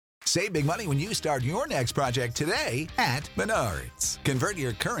Save big money when you start your next project today at Menards. Convert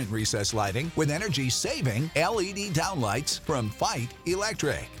your current recessed lighting with energy-saving LED downlights from Fight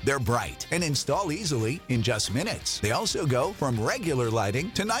Electric. They're bright and install easily in just minutes. They also go from regular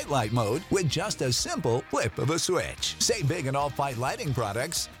lighting to nightlight mode with just a simple flip of a switch. Save big on all Fight lighting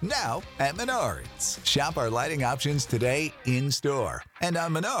products now at Menards. Shop our lighting options today in-store and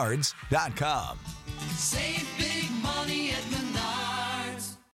on Menards.com. Save big money at Menards.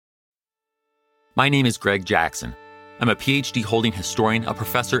 My name is Greg Jackson. I'm a PhD holding historian, a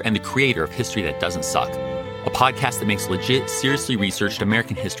professor, and the creator of History That Doesn't Suck, a podcast that makes legit, seriously researched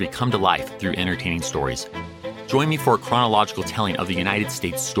American history come to life through entertaining stories. Join me for a chronological telling of the United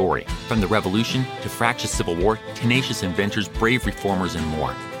States story, from the Revolution to fractious Civil War, tenacious inventors, brave reformers, and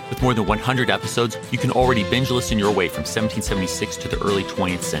more. With more than 100 episodes, you can already binge listen your way from 1776 to the early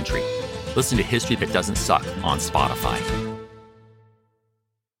 20th century. Listen to History That Doesn't Suck on Spotify.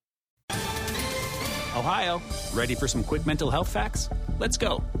 Ohio, ready for some quick mental health facts? Let's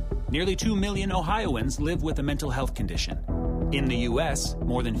go. Nearly 2 million Ohioans live with a mental health condition. In the U.S.,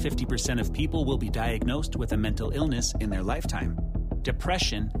 more than 50% of people will be diagnosed with a mental illness in their lifetime.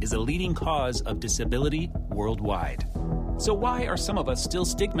 Depression is a leading cause of disability worldwide. So why are some of us still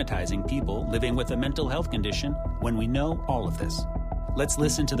stigmatizing people living with a mental health condition when we know all of this? Let's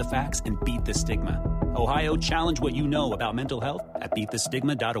listen to the facts and beat the stigma. Ohio, challenge what you know about mental health at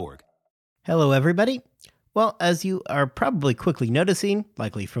beatthestigma.org. Hello, everybody. Well, as you are probably quickly noticing,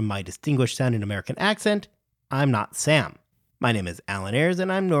 likely from my distinguished sounding American accent, I'm not Sam. My name is Alan Ayers,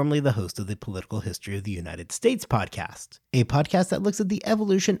 and I'm normally the host of the Political History of the United States podcast, a podcast that looks at the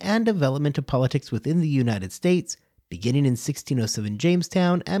evolution and development of politics within the United States, beginning in 1607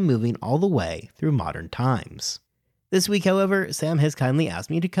 Jamestown and moving all the way through modern times. This week, however, Sam has kindly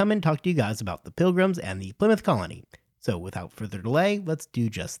asked me to come and talk to you guys about the Pilgrims and the Plymouth Colony. So without further delay, let's do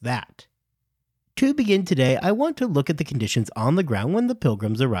just that. To begin today, I want to look at the conditions on the ground when the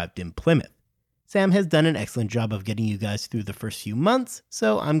Pilgrims arrived in Plymouth. Sam has done an excellent job of getting you guys through the first few months,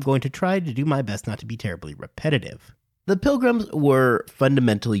 so I'm going to try to do my best not to be terribly repetitive. The Pilgrims were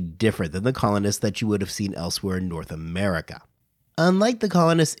fundamentally different than the colonists that you would have seen elsewhere in North America. Unlike the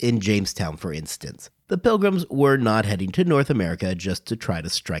colonists in Jamestown, for instance, the Pilgrims were not heading to North America just to try to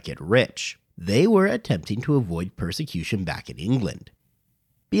strike it rich. They were attempting to avoid persecution back in England.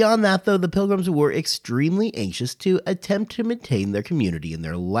 Beyond that, though, the Pilgrims were extremely anxious to attempt to maintain their community and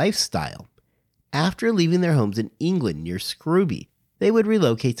their lifestyle. After leaving their homes in England near Scrooby, they would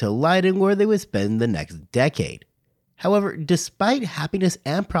relocate to Leyden, where they would spend the next decade. However, despite happiness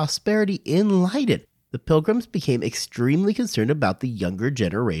and prosperity in Leyden, the Pilgrims became extremely concerned about the younger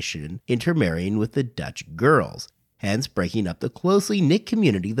generation intermarrying with the Dutch girls, hence breaking up the closely knit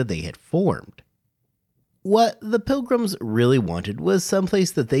community that they had formed. What the Pilgrims really wanted was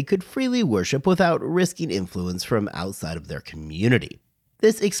someplace that they could freely worship without risking influence from outside of their community.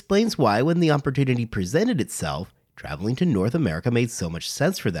 This explains why, when the opportunity presented itself, traveling to North America made so much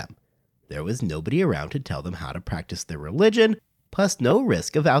sense for them. There was nobody around to tell them how to practice their religion, plus no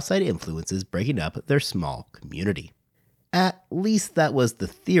risk of outside influences breaking up their small community. At least that was the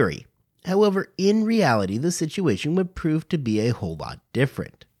theory. However, in reality, the situation would prove to be a whole lot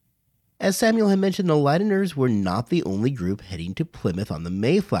different. As Samuel had mentioned, the Leideners were not the only group heading to Plymouth on the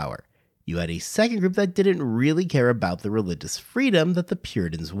Mayflower. You had a second group that didn't really care about the religious freedom that the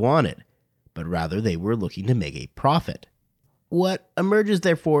Puritans wanted, but rather they were looking to make a profit. What emerges,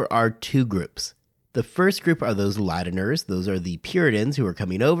 therefore, are two groups. The first group are those Leideners, those are the Puritans who are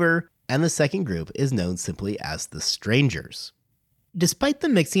coming over, and the second group is known simply as the Strangers. Despite the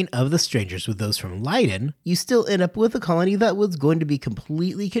mixing of the Strangers with those from Leyden, you still end up with a colony that was going to be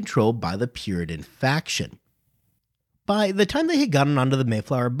completely controlled by the Puritan faction. By the time they had gotten onto the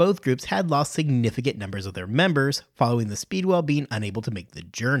Mayflower, both groups had lost significant numbers of their members, following the Speedwell being unable to make the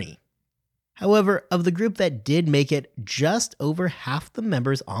journey. However, of the group that did make it, just over half the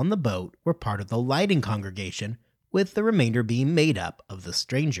members on the boat were part of the Leyden congregation, with the remainder being made up of the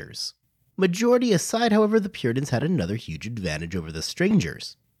Strangers. Majority aside, however, the Puritans had another huge advantage over the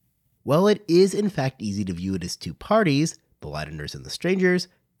Strangers. While it is in fact easy to view it as two parties, the Leideners and the Strangers,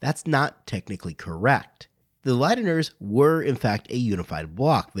 that's not technically correct. The Leideners were in fact a unified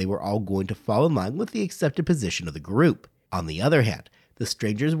bloc. They were all going to fall in line with the accepted position of the group. On the other hand, the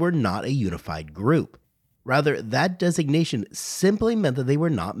Strangers were not a unified group. Rather, that designation simply meant that they were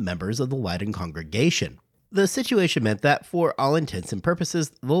not members of the Leyden congregation. The situation meant that, for all intents and purposes,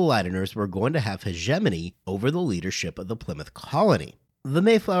 the Leideners were going to have hegemony over the leadership of the Plymouth colony. The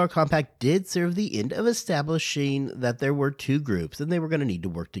Mayflower Compact did serve the end of establishing that there were two groups and they were going to need to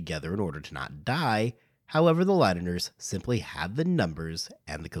work together in order to not die. However, the Londoners simply had the numbers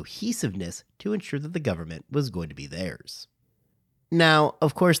and the cohesiveness to ensure that the government was going to be theirs. Now,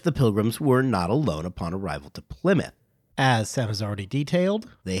 of course, the Pilgrims were not alone upon arrival to Plymouth. As Sam has already detailed,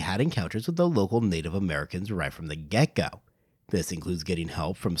 They had encounters with the local Native Americans right from the get-go. This includes getting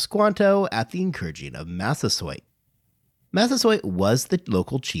help from Squanto at the encouraging of Massasoit. Massasoit was the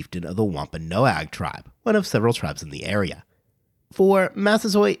local chieftain of the Wampanoag tribe, one of several tribes in the area. For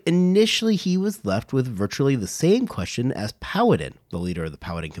Massasoit, initially he was left with virtually the same question as Powhatan, the leader of the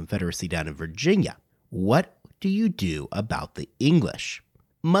Powhatan Confederacy down in Virginia. What do you do about the English?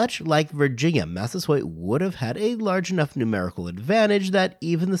 Much like Virginia, Massasoit would have had a large enough numerical advantage that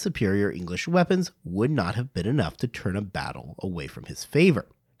even the superior English weapons would not have been enough to turn a battle away from his favor.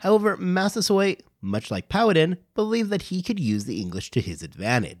 However, Massasoit, much like Powhatan, believed that he could use the English to his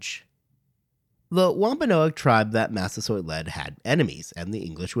advantage. The Wampanoag tribe that Massasoit led had enemies, and the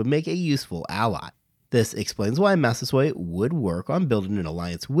English would make a useful ally. This explains why Massasoit would work on building an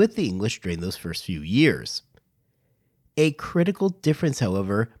alliance with the English during those first few years. A critical difference,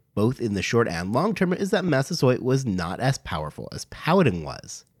 however, both in the short and long term, is that Massasoit was not as powerful as Powhatan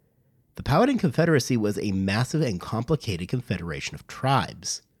was. The Powhatan Confederacy was a massive and complicated confederation of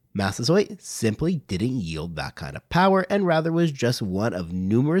tribes. Massasoit simply didn't yield that kind of power and rather was just one of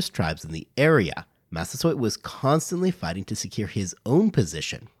numerous tribes in the area. Massasoit was constantly fighting to secure his own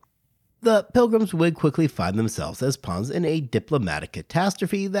position. The Pilgrims would quickly find themselves as pawns in a diplomatic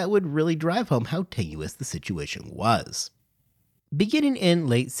catastrophe that would really drive home how tenuous the situation was. beginning in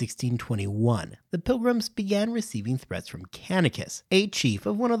late 1621, the Pilgrims began receiving threats from Canicus, a chief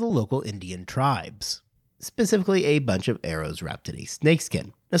of one of the local Indian tribes. Specifically, a bunch of arrows wrapped in a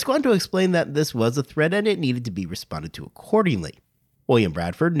snakeskin. Now, Squanto explained that this was a threat and it needed to be responded to accordingly. William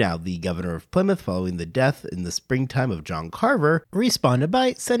Bradford, now the governor of Plymouth following the death in the springtime of John Carver, responded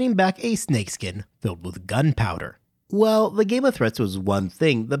by sending back a snakeskin filled with gunpowder. While the game of threats was one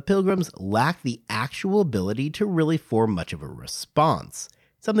thing, the Pilgrims lacked the actual ability to really form much of a response,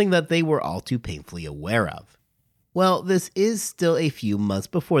 something that they were all too painfully aware of. Well, this is still a few months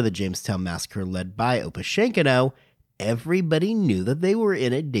before the Jamestown Massacre led by Opechancanough. Everybody knew that they were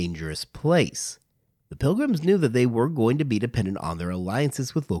in a dangerous place. The Pilgrims knew that they were going to be dependent on their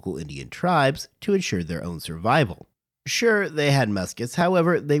alliances with local Indian tribes to ensure their own survival. Sure, they had muskets,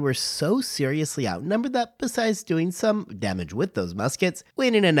 however, they were so seriously outnumbered that besides doing some damage with those muskets,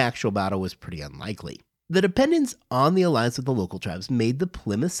 winning an actual battle was pretty unlikely. The dependence on the alliance with the local tribes made the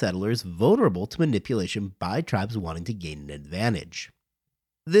Plymouth settlers vulnerable to manipulation by tribes wanting to gain an advantage.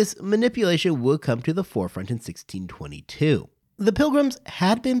 This manipulation would come to the forefront in 1622. The Pilgrims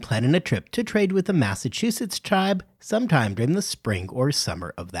had been planning a trip to trade with the Massachusetts tribe sometime during the spring or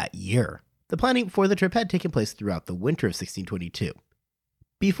summer of that year. The planning for the trip had taken place throughout the winter of 1622.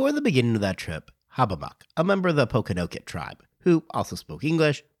 Before the beginning of that trip, Hobbamock, a member of the Pokanoket tribe, who also spoke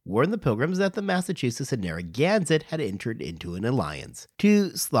English, warned the Pilgrims that the Massachusetts and Narragansett had entered into an alliance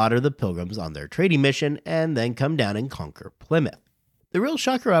to slaughter the Pilgrims on their trading mission and then come down and conquer Plymouth. The real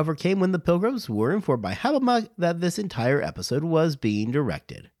shocker, however, came when the Pilgrims were informed by Hobbamock that this entire episode was being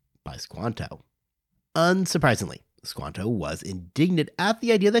directed by Squanto. Unsurprisingly, Squanto was indignant at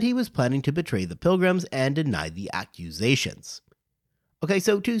the idea that he was planning to betray the Pilgrims and deny the accusations. Okay,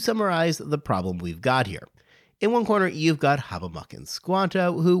 so to summarize the problem we've got here. In one corner, you've got Hobbamock and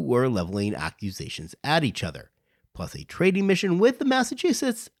Squanto, who were leveling accusations at each other, plus a trading mission with the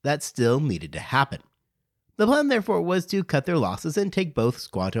Massachusetts that still needed to happen. The plan, therefore, was to cut their losses and take both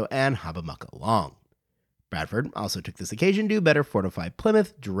Squanto and Hobbamock along. Bradford also took this occasion to better fortify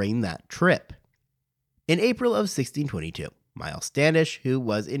Plymouth during that trip. In April of 1622, Miles Standish, who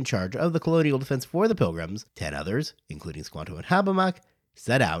was in charge of the colonial defense for the Pilgrims, 10 others, including Squanto and Hobbamock,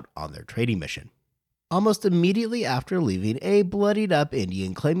 set out on their trading mission. Almost immediately after leaving, a bloodied-up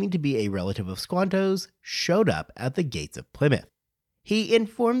Indian claiming to be a relative of Squanto's showed up at the gates of Plymouth. He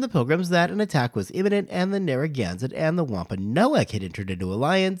informed the Pilgrims that an attack was imminent and the Narragansett and the Wampanoag had entered into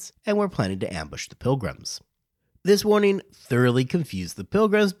alliance and were planning to ambush the Pilgrims. This warning thoroughly confused the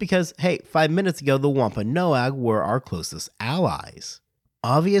Pilgrims because, hey, 5 minutes ago the Wampanoag were our closest allies.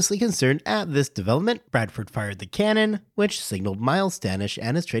 Obviously concerned at this development, Bradford fired the cannon, which signaled Miles Standish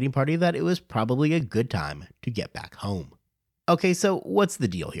and his trading party that it was probably a good time to get back home. Okay, so what's the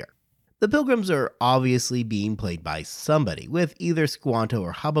deal here? The Pilgrims are obviously being played by somebody, with either Squanto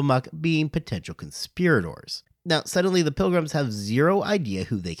or Hobbamock being potential conspirators. Now, suddenly the Pilgrims have zero idea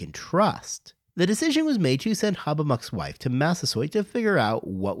who they can trust. The decision was made to send Hobbamock's wife to Massasoit to figure out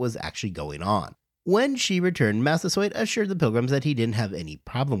what was actually going on. When she returned, Massasoit assured the Pilgrims that he didn't have any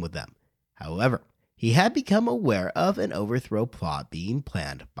problem with them. However, he had become aware of an overthrow plot being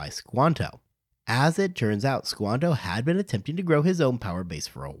planned by Squanto. As it turns out, Squanto had been attempting to grow his own power base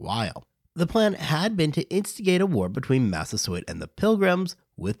for a while. The plan had been to instigate a war between Massasoit and the Pilgrims,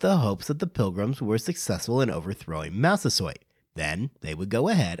 with the hopes that the Pilgrims were successful in overthrowing Massasoit. Then they would go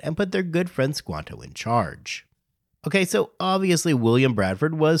ahead and put their good friend Squanto in charge. Okay, so obviously William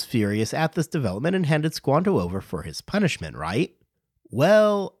Bradford was furious at this development and handed Squanto over for his punishment, right?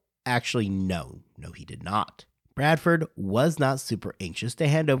 Well, actually no he did not. Bradford was not super anxious to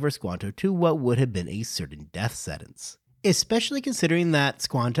hand over Squanto to what would have been a certain death sentence. Especially considering that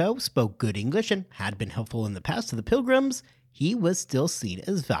Squanto spoke good English and had been helpful in the past to the Pilgrims, he was still seen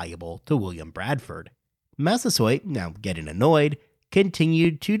as valuable to William Bradford. Massasoit, now getting annoyed,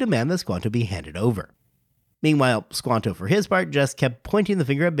 continued to demand that Squanto be handed over. Meanwhile, Squanto for his part just kept pointing the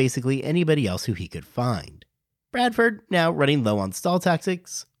finger at basically anybody else who he could find. Bradford, now running low on stall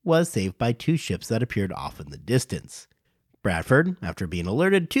tactics, was saved by 2 ships that appeared off in the distance. Bradford, after being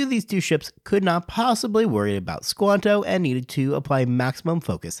alerted to these 2 ships, could not possibly worry about Squanto and needed to apply maximum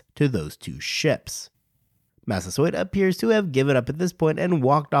focus to those 2 ships. Massasoit appears to have given up at this point and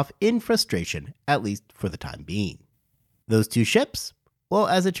walked off in frustration, at least for the time being. Those 2 ships? Well,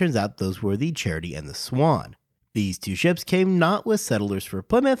 as it turns out, those were the Charity and the Swan. These 2 ships came not with settlers for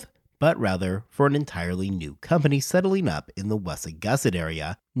Plymouth, but rather for an entirely new company settling up in the Wessagusset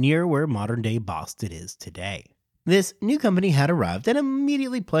area, near where modern-day Boston is today. This new company had arrived and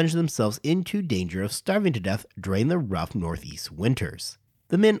immediately plunged themselves into danger of starving to death during the rough northeast winters.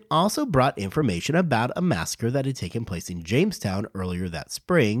 The men also brought information about a massacre that had taken place in Jamestown earlier that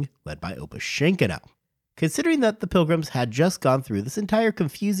spring, led by Opus Schenkenow. Considering that the Pilgrims had just gone through this entire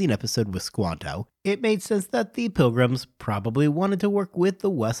confusing episode with Squanto, it made sense that the Pilgrims probably wanted to work with the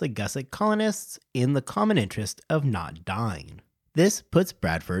Wessagusset colonists in the common interest of not dying. This puts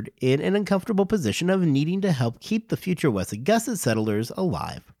Bradford in an uncomfortable position of needing to help keep the future Wessagusset settlers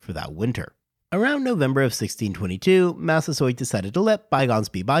alive for that winter. Around November of 1622, Massasoit decided to let bygones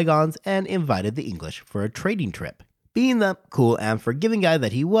be bygones and invited the English for a trading trip. Being the cool and forgiving guy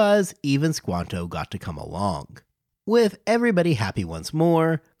that he was, even Squanto got to come along. With everybody happy once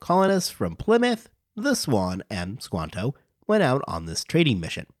more, colonists from Plymouth, the Swan, and Squanto went out on this trading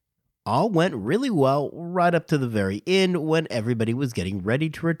mission. All went really well right up to the very end when everybody was getting ready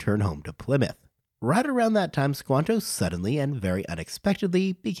to return home to Plymouth. Right around that time, Squanto suddenly and very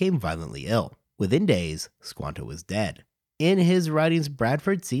unexpectedly became violently ill. Within days, Squanto was dead. In his writings,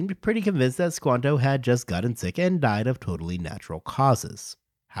 Bradford seemed pretty convinced that Squanto had just gotten sick and died of totally natural causes.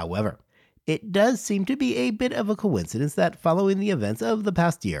 However, it does seem to be a bit of a coincidence that following the events of the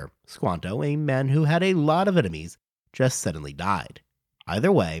past year, Squanto, a man who had a lot of enemies, just suddenly died.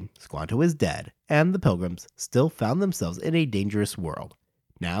 Either way, Squanto is dead, and the Pilgrims still found themselves in a dangerous world,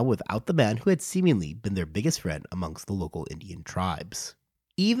 now without the man who had seemingly been their biggest friend amongst the local Indian tribes.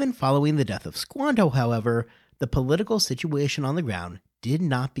 Even following the death of Squanto, however, the political situation on the ground did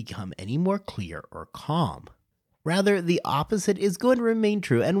not become any more clear or calm. Rather, the opposite is going to remain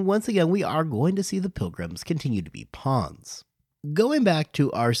true, and once again we are going to see the Pilgrims continue to be pawns. Going back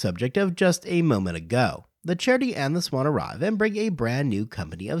to our subject of just a moment ago, the Charity and the Swan arrive and bring a brand new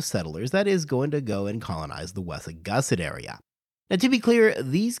company of settlers that is going to go and colonize the Wessagusset area. Now, to be clear,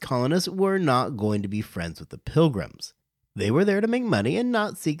 these colonists were not going to be friends with the Pilgrims. They were there to make money and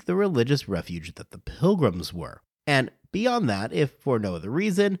not seek the religious refuge that the Pilgrims were. And beyond that, if for no other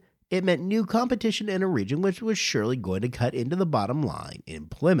reason, it meant new competition in a region which was surely going to cut into the bottom line in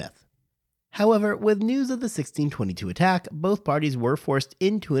Plymouth. However, with news of the 1622 attack, both parties were forced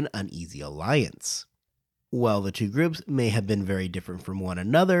into an uneasy alliance. While the two groups may have been very different from one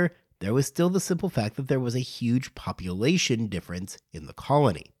another, there was still the simple fact that there was a huge population difference in the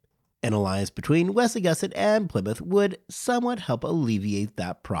colony. An alliance between Wessagusset and Plymouth would somewhat help alleviate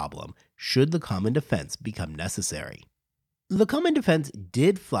that problem, should the common defense become necessary. The common defense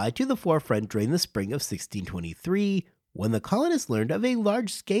did fly to the forefront during the spring of 1623, when the colonists learned of a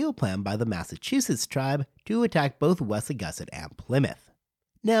large-scale plan by the Massachusetts tribe to attack both Wessagusset and Plymouth.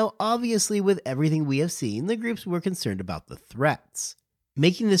 Now, obviously, with everything we have seen, the groups were concerned about the threats.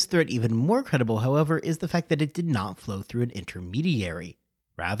 Making this threat even more credible, however, is the fact that it did not flow through an intermediary.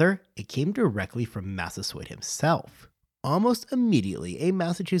 Rather, it came directly from Massasoit himself. Almost immediately, a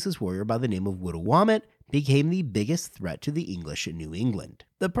Massachusetts warrior by the name of Woodawamut became the biggest threat to the English in New England.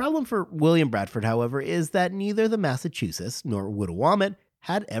 The problem for William Bradford, however, is that neither the Massachusetts nor Woodawamut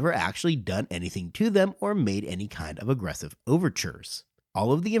had ever actually done anything to them or made any kind of aggressive overtures.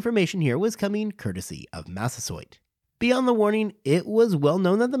 All of the information here was coming courtesy of Massasoit. Beyond the warning, it was well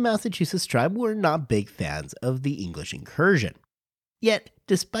known that the Massachusetts tribe were not big fans of the English incursion. Yet,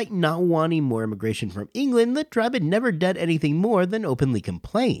 despite not wanting more immigration from England, the tribe had never done anything more than openly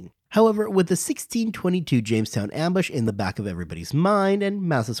complain. However, with the 1622 Jamestown ambush in the back of everybody's mind and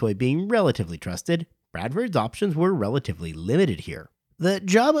Massasoit being relatively trusted, Bradford's options were relatively limited here. The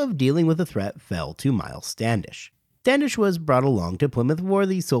job of dealing with the threat fell to Miles Standish. Standish was brought along to Plymouth for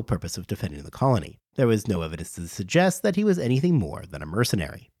the sole purpose of defending the colony. There was no evidence to suggest that he was anything more than a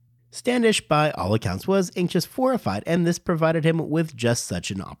mercenary. Standish, by all accounts, was anxious for a fight, and this provided him with just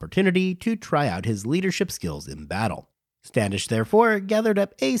such an opportunity to try out his leadership skills in battle. Standish therefore gathered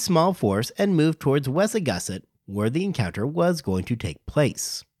up a small force and moved towards Wessagusset, where the encounter was going to take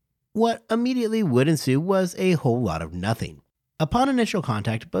place. What immediately would ensue was a whole lot of nothing. Upon initial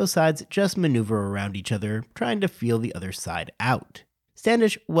contact, both sides just maneuver around each other, trying to feel the other side out.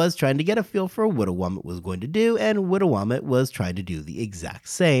 Standish was trying to get a feel for what Wittawamut was going to do, and Wittawamut was trying to do the exact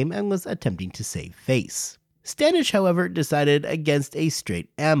same and was attempting to save face. Standish, however, decided against a straight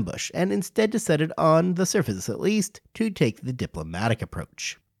ambush, and instead decided, on the surface at least, to take the diplomatic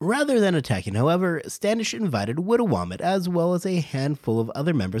approach. Rather than attacking, however, Standish invited Wittawamut as well as a handful of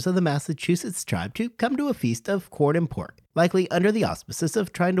other members of the Massachusetts tribe to come to a feast of corn and pork, likely under the auspices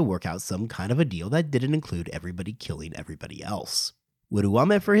of trying to work out some kind of a deal that didn't include everybody killing everybody else.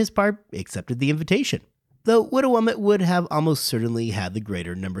 Wittawamut, for his part, accepted the invitation. Though Wittawamut would have almost certainly had the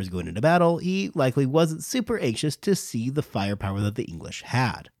greater numbers going into battle, he likely wasn't super anxious to see the firepower that the English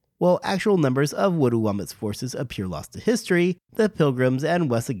had. While actual numbers of Wittawamut's forces appear lost to history, the Pilgrims and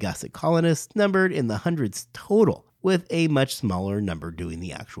Wessagusset colonists numbered in the hundreds total, with a much smaller number doing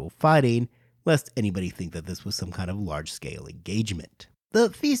the actual fighting, lest anybody think that this was some kind of large-scale engagement. The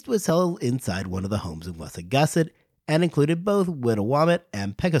feast was held inside one of the homes in Wessagusset, and included both Wittawamut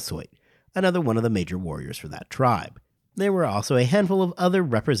and Pegasoit, another one of the major warriors for that tribe. There were also a handful of other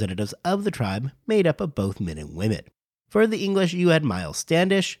representatives of the tribe made up of both men and women. For the English, you had Miles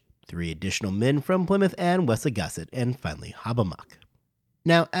Standish, 3 additional men from Plymouth and Wessagusset, and finally Hobbamock.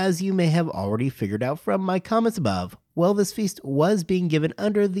 Now, as you may have already figured out from my comments above, while this feast was being given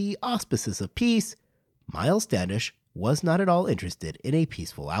under the auspices of peace, Miles Standish was not at all interested in a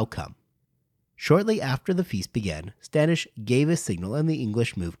peaceful outcome. Shortly after the feast began, Standish gave a signal and the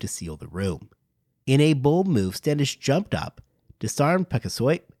English moved to seal the room. In a bold move, Standish jumped up, disarmed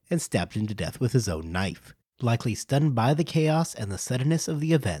Pegasoit, and stabbed him to death with his own knife. Likely stunned by the chaos and the suddenness of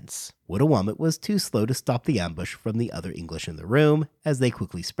the events, Wittawamut was too slow to stop the ambush from the other English in the room, as they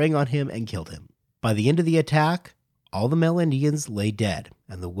quickly sprang on him and killed him. By the end of the attack, all the male Indians lay dead,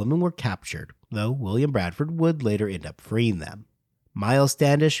 and the women were captured, though William Bradford would later end up freeing them. Miles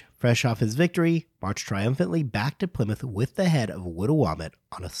Standish, fresh off his victory, marched triumphantly back to Plymouth with the head of Wittawamut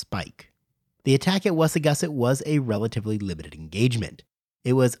on a spike. The attack at Wessagusset was a relatively limited engagement.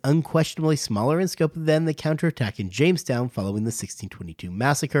 It was unquestionably smaller in scope than the counterattack in Jamestown following the 1622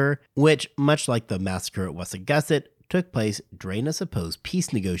 massacre, which, much like the massacre at Wessagusset, took place during a supposed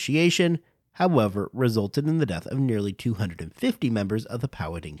peace negotiation, however, resulted in the death of nearly 250 members of the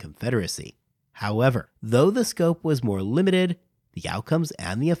Powhatan Confederacy. However, though the scope was more limited, the outcomes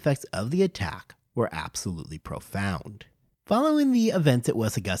and the effects of the attack were absolutely profound. Following the events at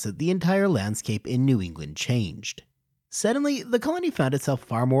Wessagusset, the entire landscape in New England changed. Suddenly, the colony found itself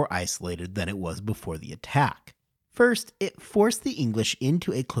far more isolated than it was before the attack. First, it forced the English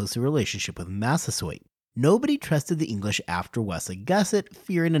into a closer relationship with Massasoit. Nobody trusted the English after Wessagusset,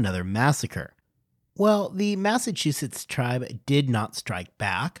 fearing another massacre. While the Massachusetts tribe did not strike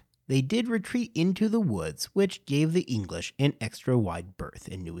back, they did retreat into the woods, which gave the English an extra wide berth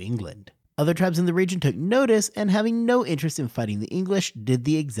in New England. Other tribes in the region took notice, and having no interest in fighting the English, did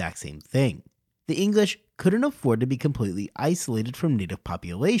the exact same thing. The English couldn't afford to be completely isolated from native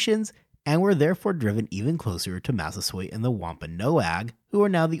populations, and were therefore driven even closer to Massasoit and the Wampanoag, who are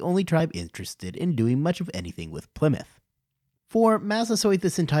now the only tribe interested in doing much of anything with Plymouth. For Massasoit,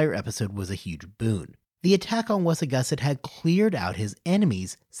 this entire episode was a huge boon. The attack on Wessagusset had cleared out his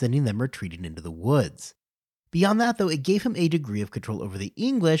enemies, sending them retreating into the woods. Beyond that, though, it gave him a degree of control over the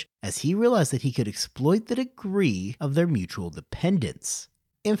English, as he realized that he could exploit the degree of their mutual dependence.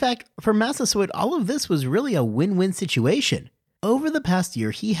 In fact, for Massasoit, all of this was really a win-win situation. Over the past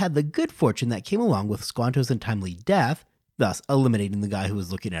year, he had the good fortune that came along with Squanto's untimely death, thus eliminating the guy who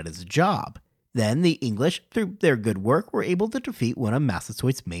was looking at his job. Then the English, through their good work, were able to defeat one of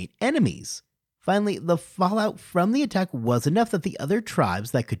Massasoit's main enemies. Finally, the fallout from the attack was enough that the other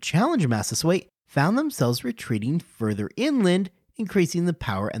tribes that could challenge Massasoit found themselves retreating further inland, increasing the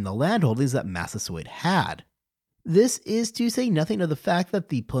power and the landholdings that Massasoit had. This is to say nothing of the fact that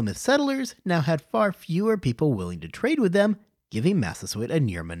the Plymouth settlers now had far fewer people willing to trade with them, giving Massasoit a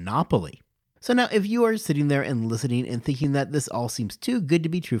near monopoly. So now if you are sitting there and listening and thinking that this all seems too good to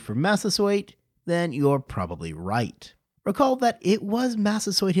be true for Massasoit, then you're probably right. Recall that it was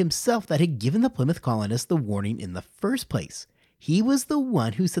Massasoit himself that had given the Plymouth colonists the warning in the first place. He was the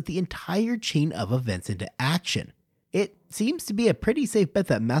one who set the entire chain of events into action. It seems to be a pretty safe bet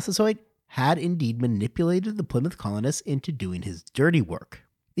that Massasoit had indeed manipulated the Plymouth colonists into doing his dirty work.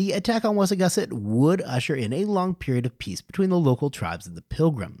 The attack on Wessagusset would usher in a long period of peace between the local tribes and the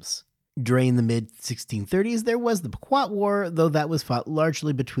Pilgrims. During the mid-1630s, there was the Pequot War, though that was fought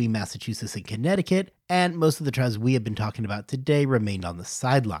largely between Massachusetts and Connecticut, and most of the tribes we have been talking about today remained on the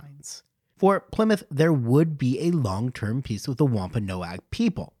sidelines. For Plymouth, there would be a long-term peace with the Wampanoag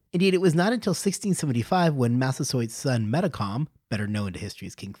people. Indeed, it was not until 1675 when Massasoit's son Metacom, better known to history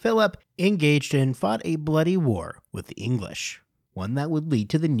as King Philip, engaged and fought a bloody war with the English, one that would lead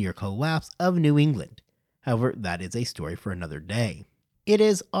to the near collapse of New England. However, that is a story for another day. It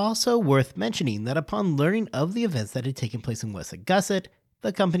is also worth mentioning that upon learning of the events that had taken place in Wessagusset,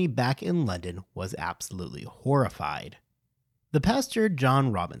 the company back in London was absolutely horrified. The pastor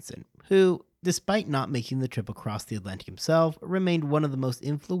John Robinson, who, despite not making the trip across the Atlantic himself, remained one of the most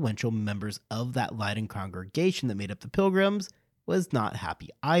influential members of that Leiden congregation that made up the Pilgrims, was not happy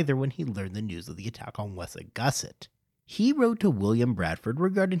either when he learned the news of the attack on Wessagusset. He wrote to William Bradford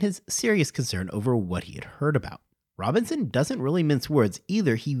regarding his serious concern over what he had heard about. Robinson doesn't really mince words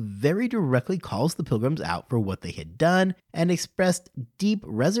either. He very directly calls the Pilgrims out for what they had done and expressed deep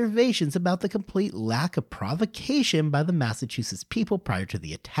reservations about the complete lack of provocation by the Massachusetts people prior to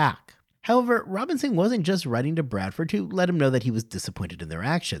the attack. However, Robinson wasn't just writing to Bradford to let him know that he was disappointed in their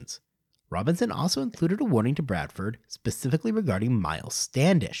actions. Robinson also included a warning to Bradford specifically regarding Miles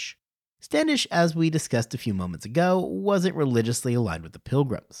Standish. Standish, as we discussed a few moments ago, wasn't religiously aligned with the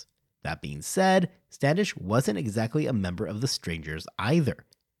Pilgrims. That being said, Standish wasn't exactly a member of the Strangers either.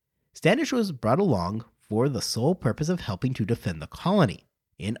 Standish was brought along for the sole purpose of helping to defend the colony.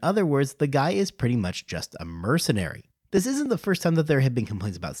 In other words, the guy is pretty much just a mercenary. This isn't the first time that there had been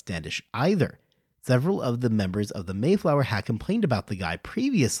complaints about Standish either. Several of the members of the Mayflower had complained about the guy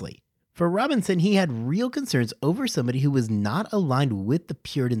previously. For Robinson, he had real concerns over somebody who was not aligned with the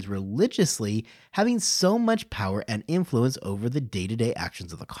Puritans religiously having so much power and influence over the day-to-day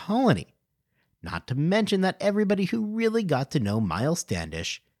actions of the colony. Not to mention that everybody who really got to know Miles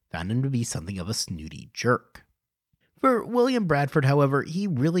Standish found him to be something of a snooty jerk. For William Bradford, however, he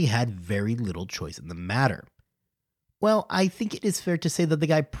really had very little choice in the matter. Well, I think it is fair to say that the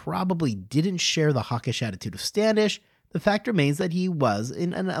guy probably didn't share the hawkish attitude of Standish. The fact remains that he was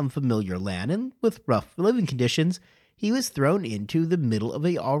in an unfamiliar land, and with rough living conditions, he was thrown into the middle of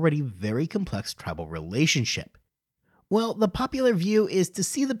a already very complex tribal relationship. Well, the popular view is to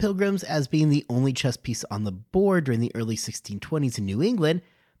see the Pilgrims as being the only chess piece on the board during the early 1620s in New England.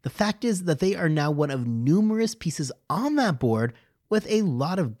 The fact is that they are now one of numerous pieces on that board with a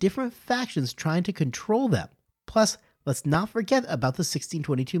lot of different factions trying to control them. Plus, let's not forget about the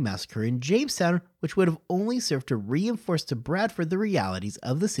 1622 massacre in Jamestown, which would have only served to reinforce to Bradford the realities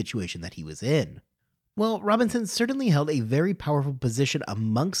of the situation that he was in. Well, Robinson certainly held a very powerful position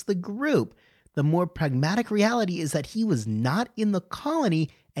amongst the group. The more pragmatic reality is that he was not in the colony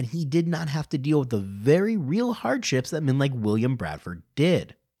and he did not have to deal with the very real hardships that men like William Bradford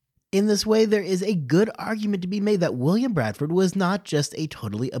did. In this way, there is a good argument to be made that William Bradford was not just a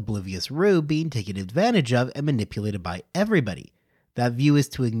totally oblivious rube being taken advantage of and manipulated by everybody. That view is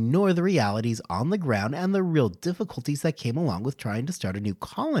to ignore the realities on the ground and the real difficulties that came along with trying to start a new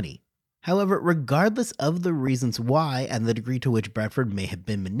colony. However, regardless of the reasons why and the degree to which Bradford may have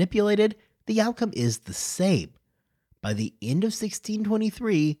been manipulated, the outcome is the same. By the end of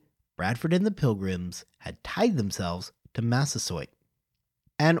 1623, Bradford and the Pilgrims had tied themselves to Massasoit.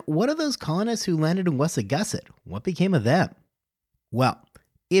 And what of those colonists who landed in Wessagusset? What became of them? Well,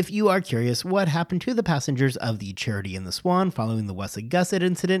 if you are curious what happened to the passengers of the Charity and the Swan following the Wessagusset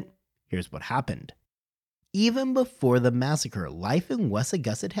incident, here's what happened. Even before the massacre, life in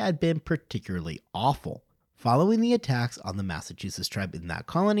Wessagusset had been particularly awful. Following the attacks on the Massachusetts tribe in that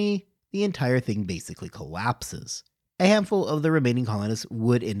colony, the entire thing basically collapses. A handful of the remaining colonists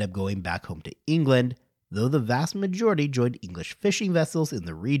would end up going back home to England, though the vast majority joined English fishing vessels in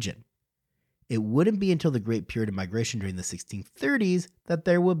the region. It wouldn't be until the Great Puritan Migration during the 1630s that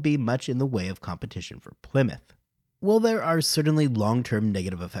there would be much in the way of competition for Plymouth. While there are certainly long-term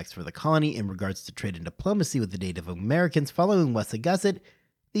negative effects for the colony in regards to trade and diplomacy with the Native Americans following Wessagusset,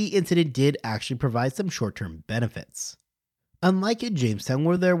 the incident did actually provide some short-term benefits. Unlike in Jamestown,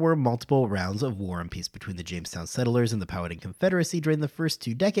 where there were multiple rounds of war and peace between the Jamestown settlers and the Powhatan Confederacy during the first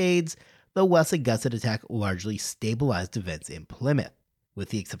 2 decades, the Wessagusset attack largely stabilized events in Plymouth. With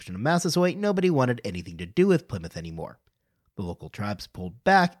the exception of Massasoit, nobody wanted anything to do with Plymouth anymore. The local tribes pulled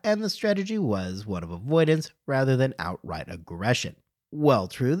back, and the strategy was one of avoidance rather than outright aggression. Well,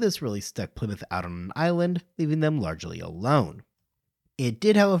 true, this really stuck Plymouth out on an island, leaving them largely alone. It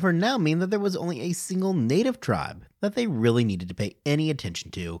did, however, now mean that there was only a single native tribe that they really needed to pay any attention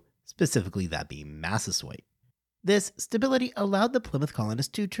to, specifically that being Massasoit. This stability allowed the Plymouth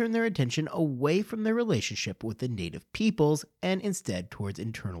colonists to turn their attention away from their relationship with the native peoples and instead towards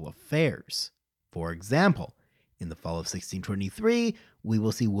internal affairs. For example, in the fall of 1623, we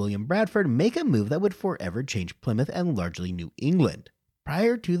will see William Bradford make a move that would forever change Plymouth and largely New England.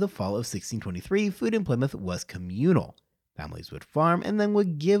 Prior to the fall of 1623, food in Plymouth was communal. Families would farm and then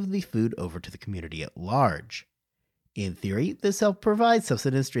would give the food over to the community at large. In theory, this helped provide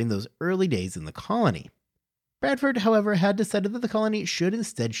sustenance during those early days in the colony. Bradford, however, had decided that the colony should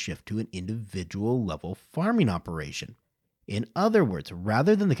instead shift to an individual-level farming operation. In other words,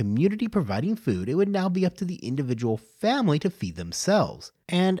 rather than the community providing food, it would now be up to the individual family to feed themselves.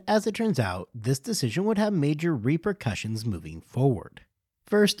 And as it turns out, this decision would have major repercussions moving forward.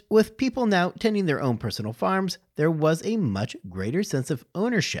 First, with people now tending their own personal farms, there was a much greater sense of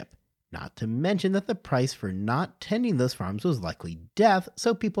ownership. Not to mention that the price for not tending those farms was likely death,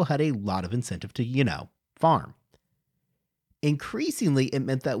 so people had a lot of incentive to, farm. Increasingly, it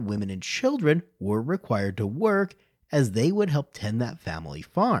meant that women and children were required to work as they would help tend that family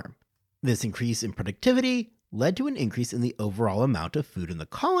farm. This increase in productivity led to an increase in the overall amount of food in the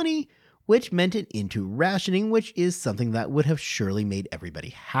colony, which meant an end to rationing, which is something that would have surely made everybody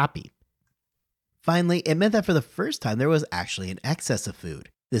happy. Finally, it meant that for the first time there was actually an excess of food.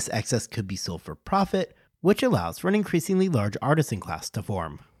 This excess could be sold for profit, which allows for an increasingly large artisan class to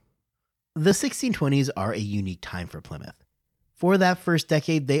form. The 1620s are a unique time for Plymouth. For that first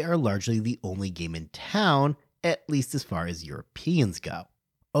decade, they are largely the only game in town, at least as far as Europeans go.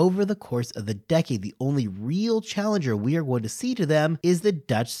 Over the course of the decade, the only real challenger we are going to see to them is the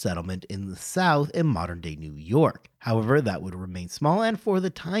Dutch settlement in the south in modern-day New York. However, that would remain small and for the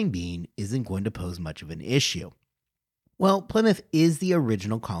time being isn't going to pose much of an issue. Well, Plymouth is the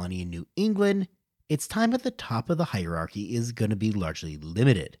original colony in New England. Its time at the top of the hierarchy is going to be largely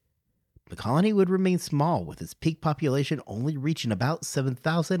limited. The colony would remain small, with its peak population only reaching about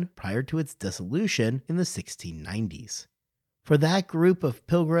 7,000 prior to its dissolution in the 1690s. For that group of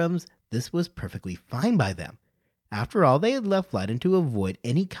pilgrims, this was perfectly fine by them. After all, they had left Leyden to avoid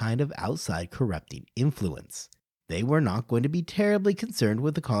any kind of outside corrupting influence. They were not going to be terribly concerned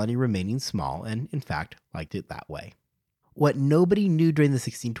with the colony remaining small and, in fact, liked it that way. What nobody knew during the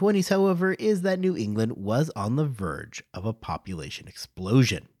 1620s, however, is that New England was on the verge of a population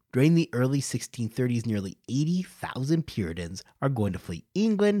explosion. During the early 1630s, nearly 80,000 Puritans are going to flee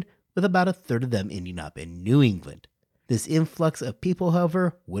England, with about a third of them ending up in New England. This influx of people,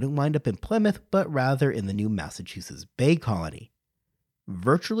 however, wouldn't wind up in Plymouth, but rather in the new Massachusetts Bay Colony.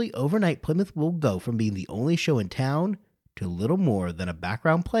 Virtually overnight, Plymouth will go from being the only show in town to little more than a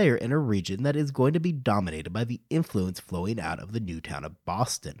background player in a region that is going to be dominated by the influence flowing out of the new town of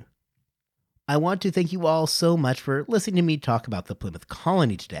Boston. I want to thank you all so much for listening to me talk about the Plymouth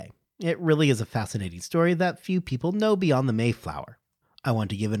Colony today. It really is a fascinating story that few people know beyond the Mayflower. I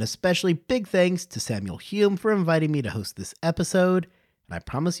want to give an especially big thanks to Samuel Hume for inviting me to host this episode, and I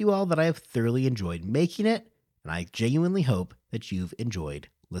promise you all that I have thoroughly enjoyed making it, and I genuinely hope that you've enjoyed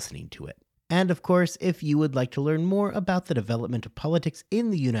listening to it. And of course, if you would like to learn more about the development of politics in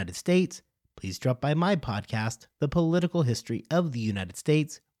the United States, please drop by my podcast, The Political History of the United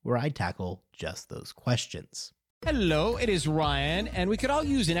States, where I tackle just those questions. Hello, it is Ryan, and we could all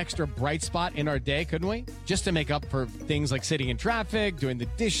use an extra bright spot in our day, couldn't we? Just to make up for things like sitting in traffic, doing the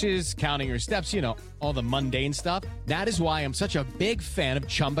dishes, counting your steps, all the mundane stuff. That is why I'm such a big fan of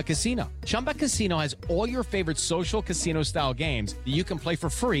Chumba Casino. Chumba Casino has all your favorite social casino-style games that you can play for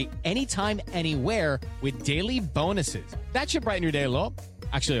free anytime, anywhere with daily bonuses. That should brighten your day a little.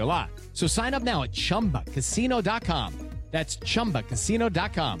 Actually, a lot. So sign up now at ChumbaCasino.com. That's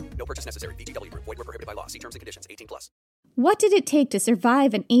ChumbaCasino.com. No purchase necessary. VGW Group. Void where prohibited by law. See terms and conditions. 18+. What did it take to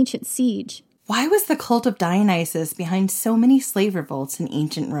survive an ancient siege? Why was the cult of Dionysus behind so many slave revolts in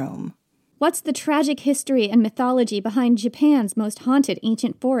ancient Rome? What's the tragic history and mythology behind Japan's most haunted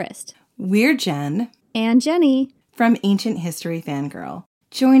ancient forest? We're Jen. And Jenny. From Ancient History Fangirl.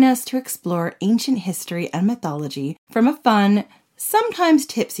 Join us to explore ancient history and mythology from a fun, sometimes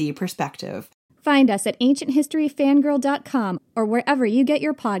tipsy perspective. Find us at ancienthistoryfangirl.com or wherever you get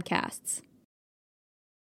your podcasts.